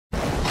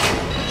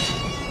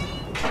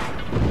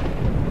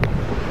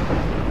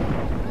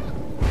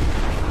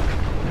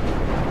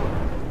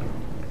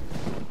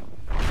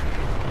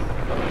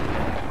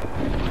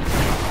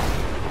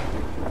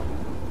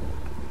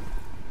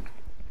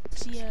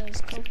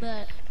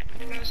But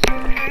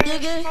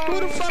nigga, who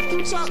the fuck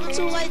you talking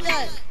to like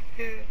that?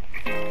 So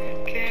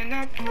you're in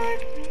that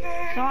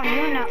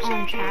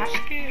chat.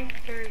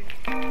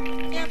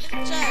 Yeah,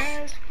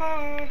 chat.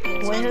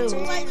 With who?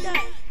 Like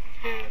that.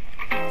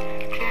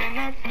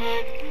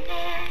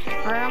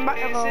 Alright, I'm about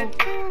to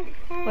go.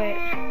 Wait.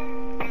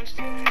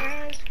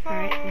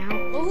 Alright, now.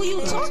 Well, who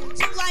you talking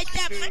to like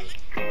that, man?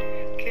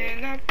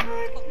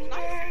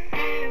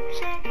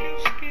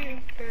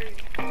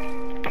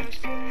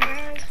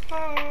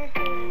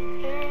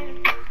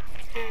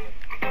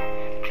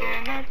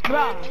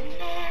 Bro.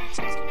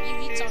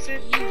 He talking to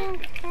you.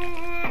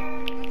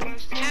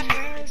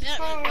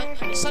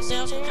 Something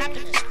else will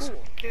happen at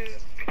school.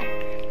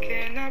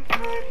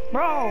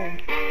 Bro.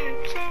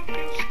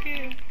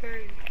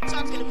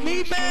 Talking to me,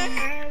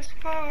 man.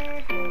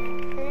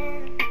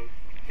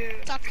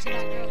 Talking to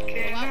that girl like,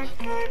 go out with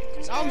me.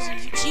 Cause obviously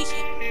you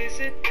cheating.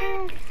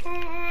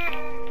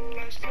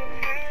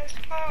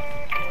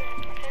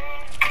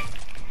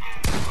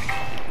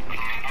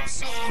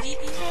 So weak.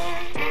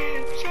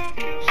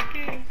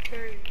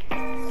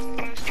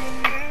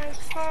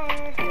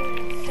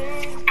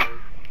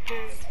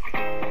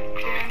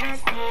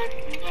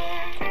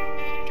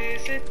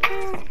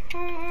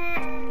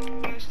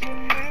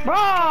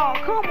 Bro,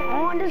 come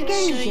on, this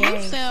game is You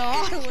fell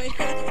all the way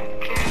down.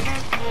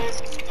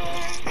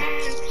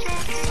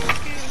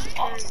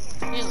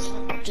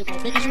 Do my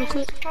minis real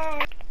quick.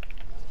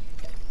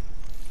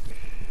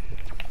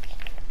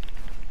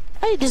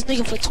 I need this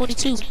nigga for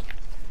 22.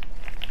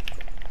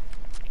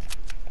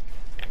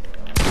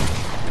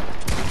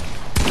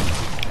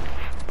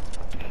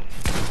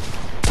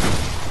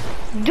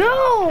 Dude,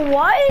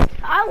 what?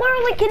 I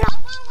literally cannot.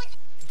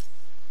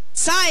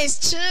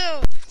 Science,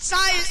 chill.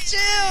 Science,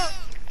 chill.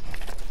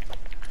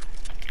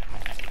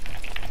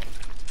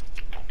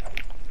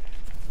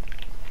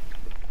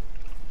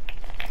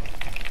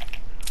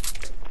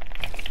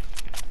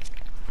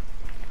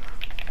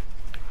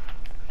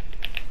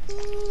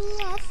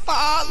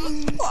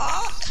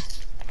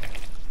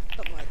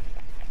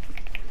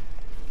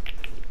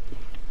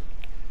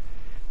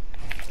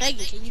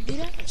 Maggie, can you do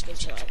that? Let's go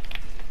chill out.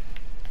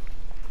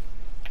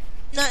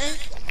 Nothing.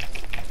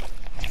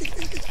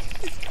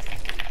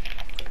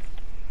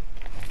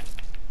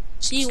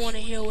 So you want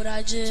to hear what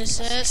I just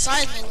said?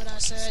 Side know what I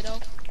said though.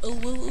 Ooh,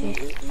 ooh, ooh, ooh,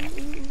 ooh,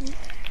 ooh.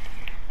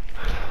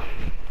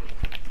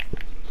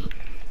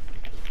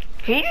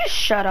 Can you just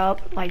shut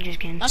up? Like, just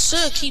kidding. I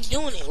should keep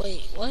doing it.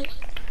 Wait, what?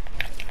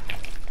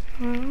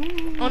 I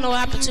don't know what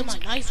happened to my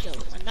knife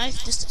though. My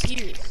knife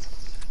disappeared.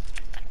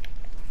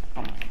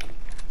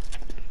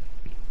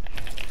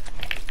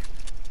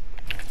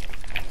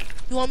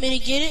 You want me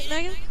to get it,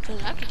 nigga?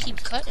 Cause I can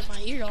keep cutting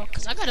my ear off.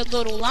 Cause I got a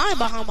little line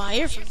behind my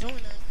ear from doing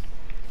that.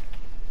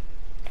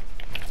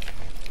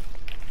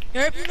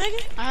 You heard me,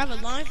 nigga? I have a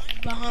line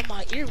behind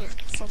my ear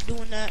from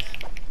doing that.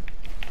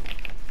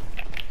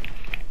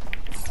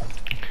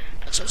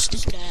 That's so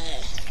stupid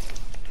ass.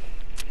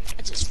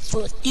 I just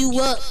fucked you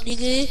up,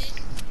 nigga.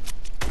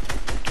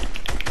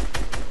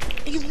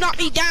 You knocked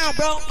me down,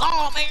 bro.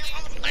 Oh, man.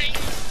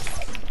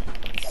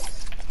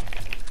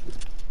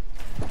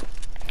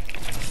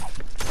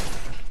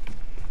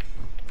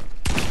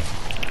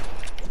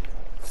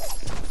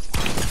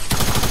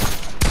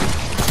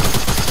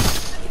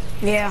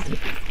 Yeah,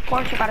 of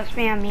course you gotta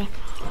spam me.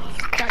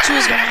 Thought you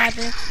was gonna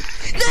happen.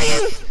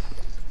 Nigga!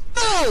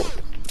 No!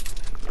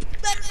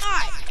 Better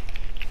not!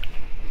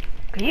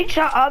 Can you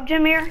shut up,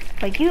 Jameer?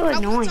 Like, you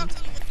annoying.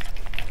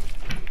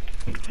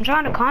 I'm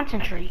trying to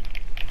concentrate.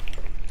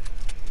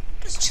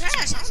 It's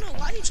trash. I don't know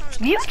why you trying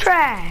to. You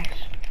trash.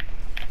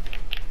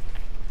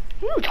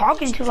 Who you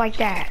talking to like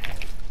that?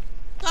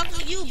 Talking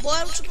to you, boy.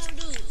 What you gonna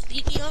do?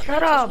 Beat me up?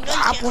 Shut up,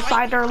 apple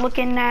cider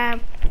looking at.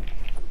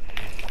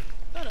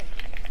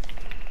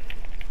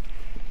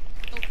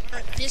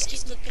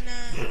 Biscuits looking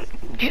at.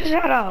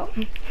 Shut up.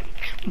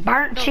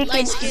 Burnt chicken.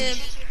 Light skin.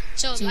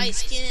 So light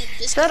skin.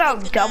 Shut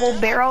up, double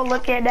barrel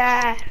looking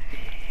at.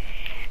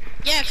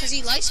 Yeah, cause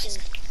he light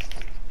skin.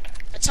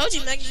 I told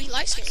you, Megan, he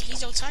light skin.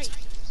 He's your type.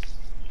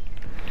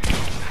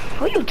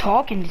 Who you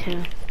talking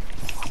to?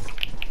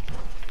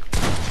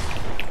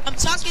 I'm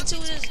talking to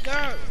this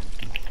girl.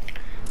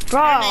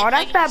 Bro, or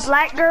that's that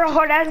black girl,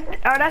 or that's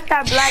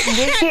that black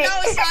biscuit.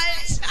 No, it's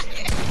not.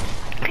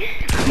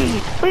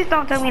 Please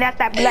don't tell me that's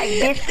that black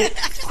biscuit.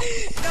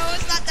 No,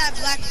 it's not that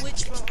black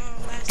witch from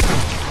last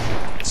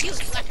time. She was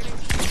blacker than me.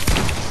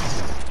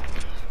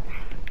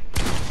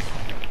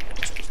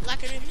 She was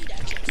blacker than me,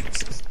 that kid.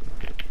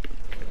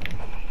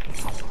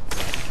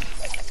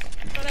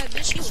 Oh, that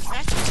bitch, she was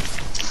ratchet.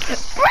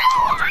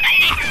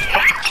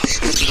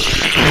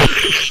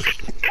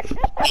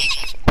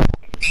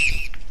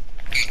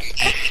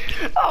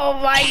 Oh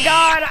my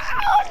god, I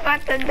was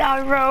about to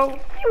die, bro.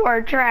 You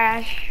are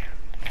trash.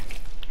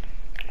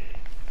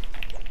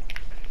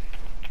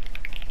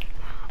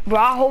 Bro,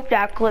 I hope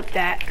that clipped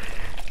that.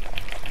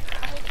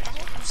 I hope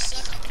you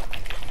suck.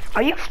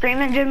 Are you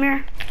streaming,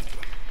 Jameer?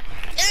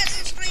 Yes,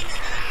 I'm streaming,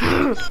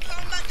 man. I'm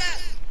about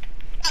that.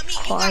 I mean,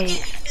 you got me,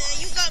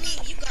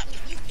 man. You got me.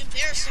 You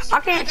embarrassing me. I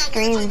can't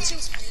stream.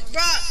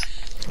 Bruh,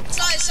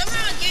 sorry,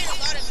 somehow I gained a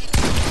lot of views.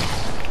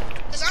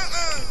 Cause I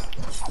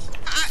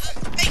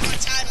make my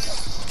title.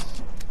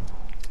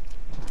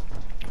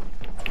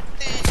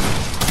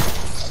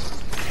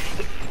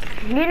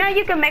 You know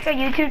you can make a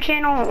YouTube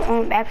channel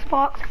on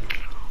Xbox?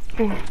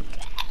 Make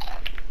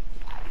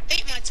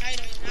my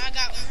title, and I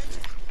got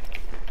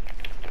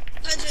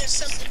 100 and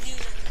something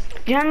views.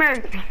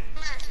 Remember,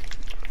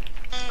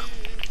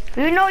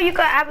 you know you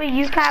can have a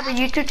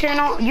YouTube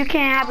channel. You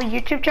can have a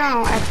YouTube channel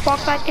on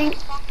Xbox, I think.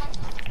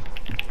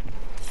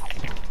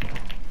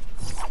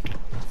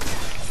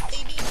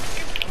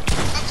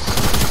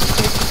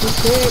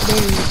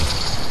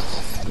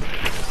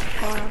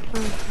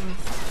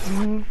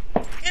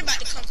 You're about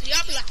to come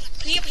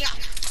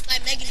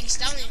like Megan Thee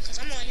Stallion, cause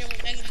I'm on here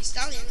with Megan Thee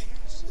Stallion right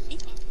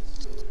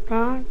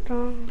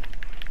now.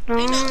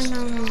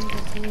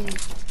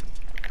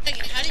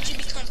 Megan, how did you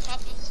become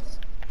popular?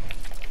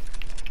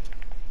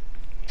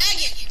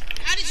 Megan,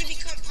 how did you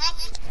become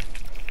popular?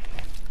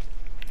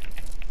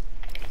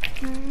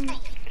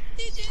 Oh,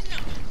 did you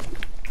know?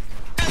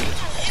 Now you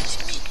gonna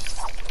answer me.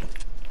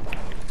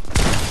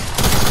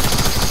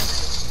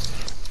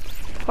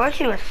 Of course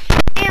you was.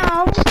 Girl, you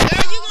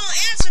gonna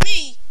answer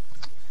me.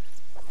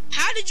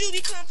 How did you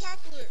become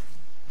popular?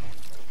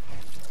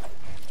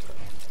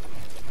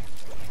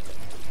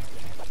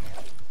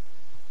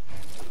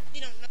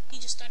 You don't know, he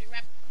just started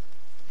rapping.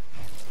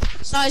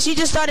 Sorry, she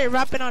just started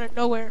rapping out of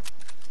nowhere.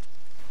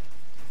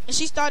 And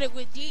she started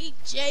with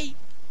DJ.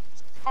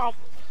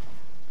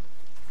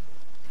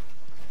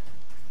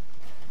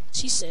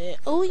 She said,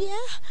 oh yeah,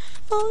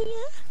 oh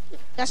yeah.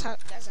 That's how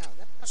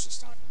she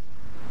started.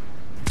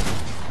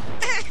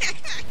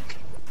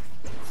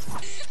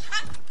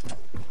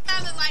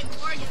 Sounded like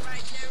Morgan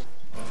right there.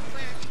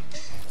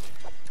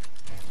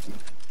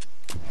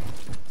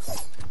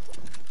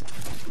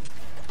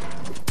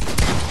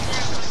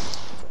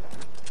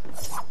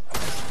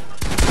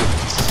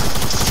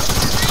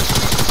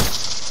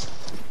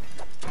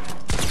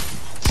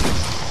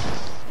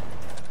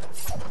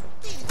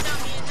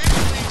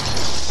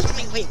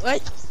 Wait,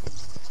 what?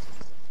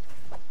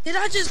 Did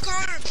I just call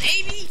her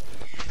baby?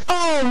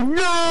 Oh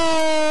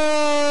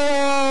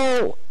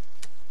no!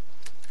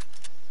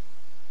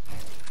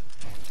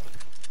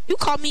 You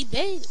call me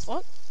babe?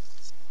 What?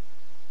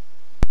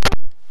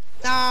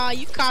 Nah,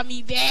 you call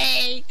me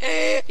babe.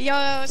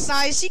 Yo,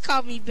 sorry, she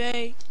called me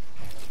babe.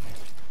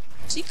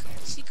 She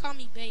called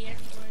me babe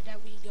everywhere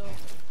that we go.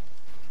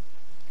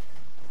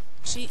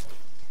 She.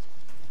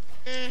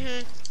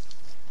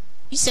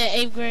 You said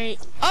 8th grade.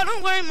 Oh,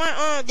 don't worry,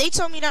 they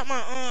told me that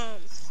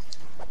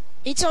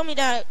they told me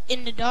that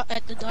at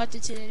the doctor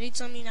today. They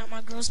told me that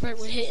my growth spurt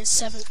would hit in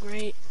 7th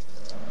grade.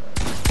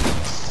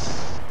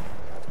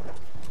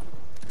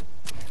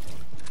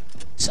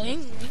 So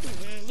you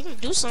can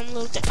do some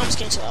little thing. I'm just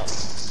kidding.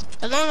 As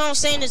long as I don't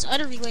stay in this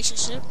other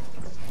relationship.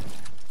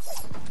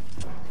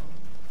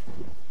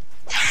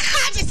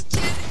 I'm just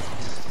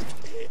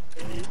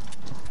kidding.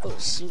 Oh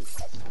shoot.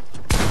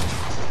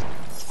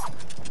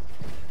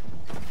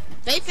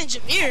 Faith and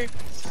Jameer.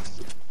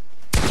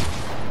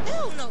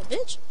 Hell no,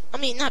 bitch. I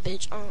mean, not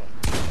bitch.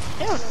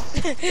 Hell no.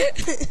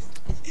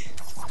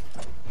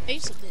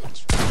 Faith's a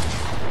bitch.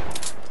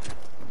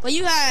 But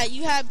you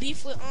had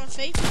beef with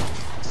Faith.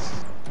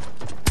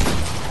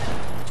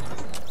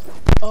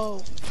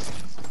 Oh.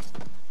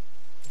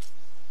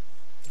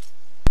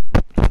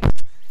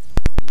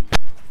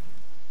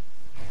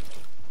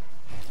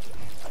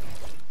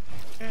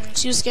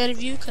 She was scared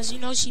of you because you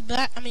know she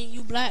black. I mean,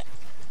 you black.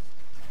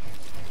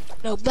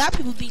 No, black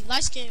people beat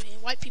light skin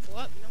and white people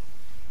up, you know.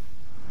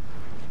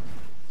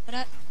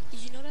 But did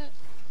you know that?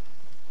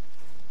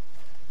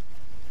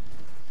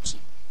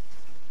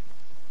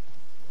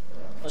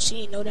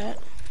 She didn't know that.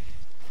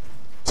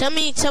 Tell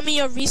me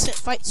your recent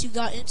fights you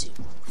got into.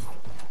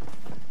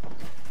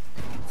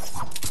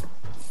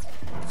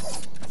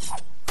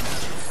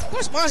 Of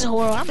course, mine's a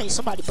horror. I made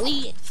somebody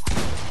bleed.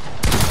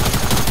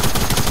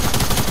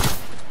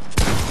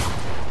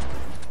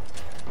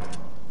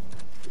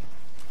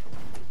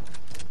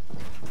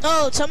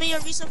 No, tell me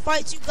your recent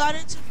fights you got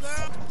into,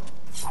 girl.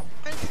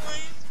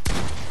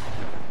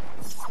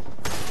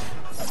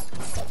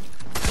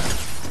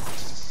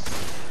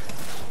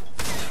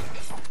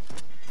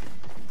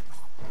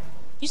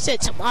 You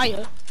said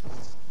Tamaya.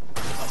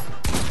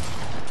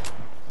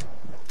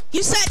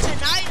 You said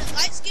Tanaya, the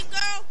light skin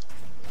girl?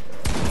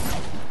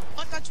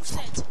 I thought you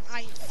said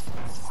Tanaya.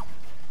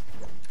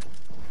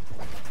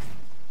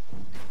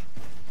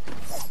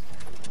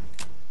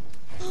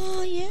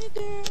 Oh yeah,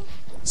 girl.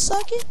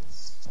 Suck it.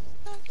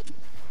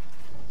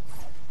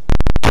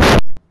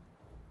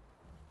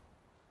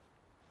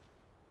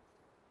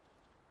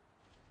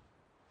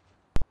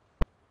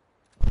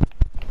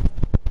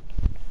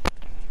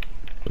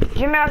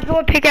 Jimmy, let's do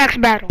a pickaxe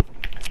battle.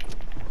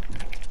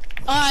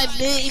 Alright,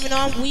 man, even though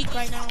I'm weak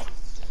right now.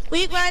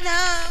 Weak right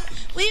now.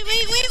 Weak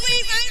right now.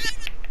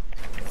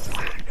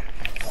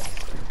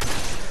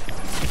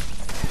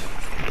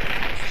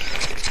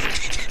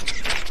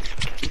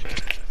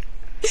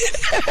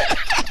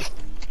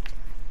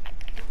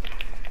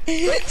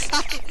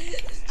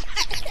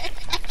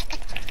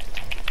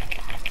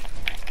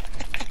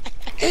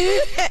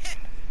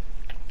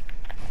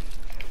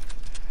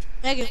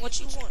 Megan, what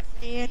you want,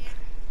 man?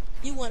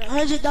 You want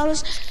 $100,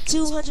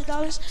 $200,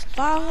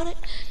 $500,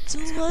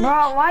 $200?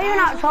 Bro, why are you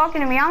not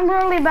talking to me? I'm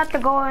really about to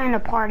go in a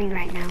party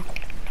right now.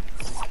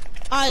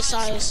 Alright,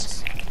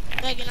 Silas.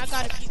 Megan, I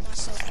gotta beat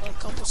myself for a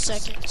couple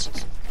seconds.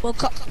 Well,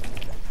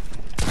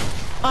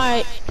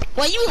 alright.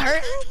 Well, you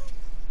hurt?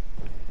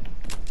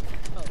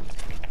 Oh.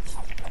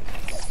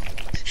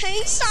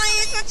 Hey,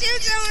 Science, what you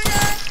doing?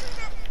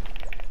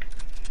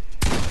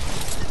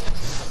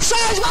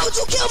 Science, why would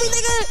you kill me,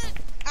 nigga?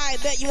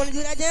 Alright, bet. You wanna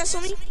do that dance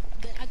for me?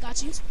 Bet, I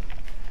got you.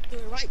 Do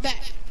it right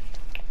back.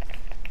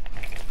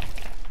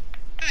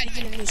 I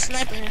gotta get a new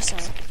sniper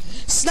inside.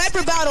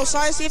 Sniper battle,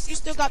 Science, see if you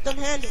still got them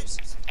handles.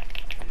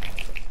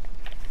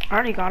 I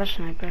already got a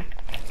sniper.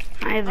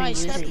 I haven't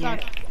used it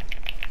yet.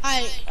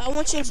 Alright, I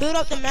want you to build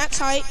up the max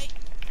height.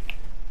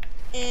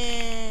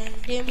 And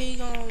then we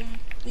gonna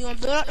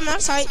build up the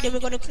max height, then we're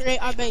gonna create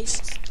our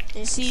base.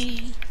 And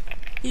see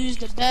who's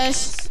the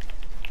best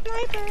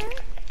sniper.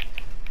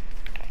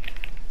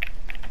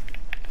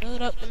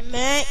 Build up the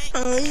max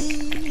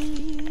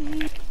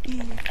height.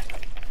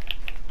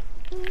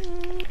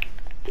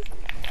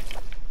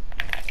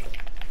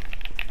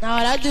 Nah,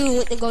 that dude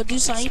went to go do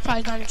something. He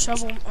probably got in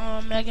trouble,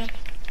 Megan.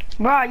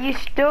 Bro, you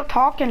still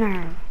talking to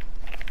her?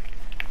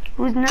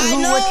 Which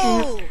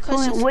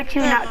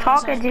you not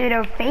talking to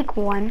the fake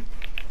one?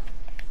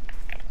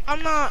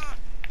 I'm not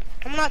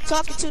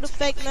talking to the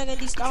fake Megan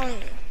Thee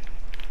Stallion.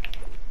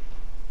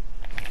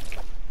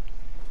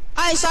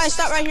 Alright,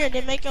 stop right here,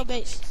 then make your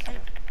base.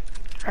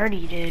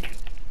 Already did.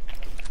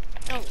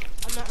 No,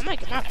 I'm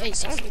making my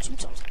base. I don't know what you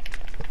talking.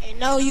 And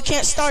no, you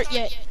can't start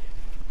yet.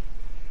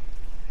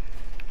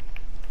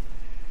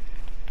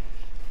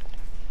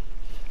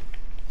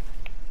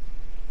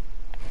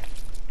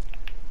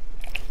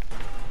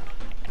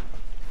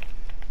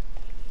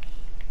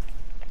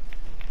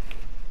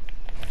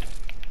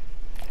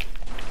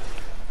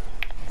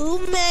 Ooh,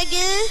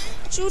 Megan,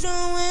 what you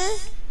doing?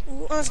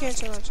 Ooh, I'm scared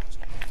too much.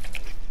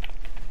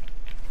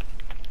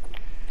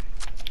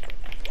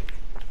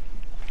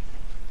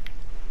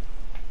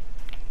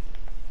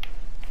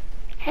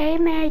 Hey,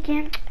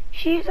 Megan,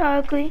 she's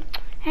ugly.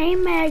 Hey,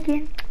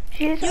 Megan,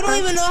 she's ugly. You don't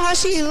even know how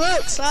she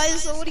looks, so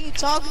what are you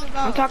talking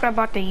about? I'm talking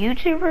about the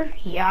YouTuber?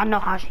 Yeah, I know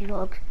how she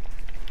looks.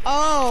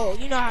 Oh,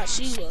 you know how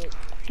she looks.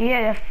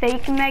 Yeah, the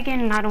fake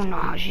Megan, I don't know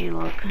how she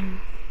looks.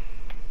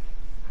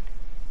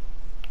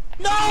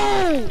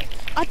 No!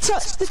 I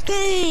touched the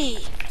thing!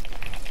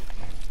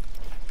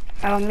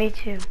 Oh, me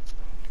too.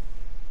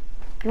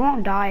 You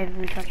won't die if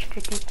you touch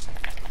the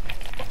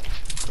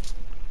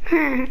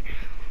thing.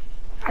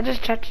 I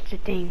just touched the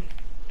thing.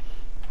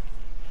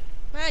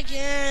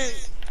 Megan!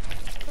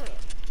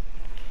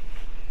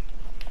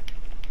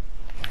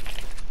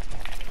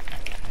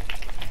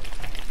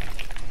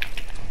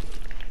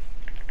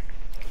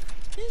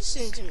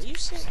 Listen to me, you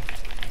sent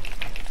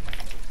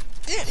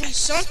me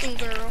something,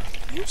 girl.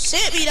 You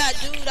sent me that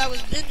dude that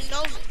was bending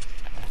over.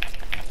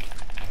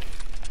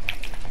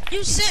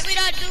 You sent me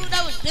that dude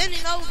that was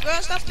bending over,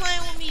 girl. Stop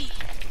playing with me.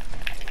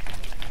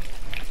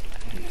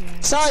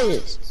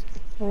 Science.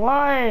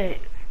 What?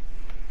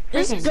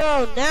 This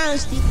girl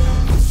nasty, man.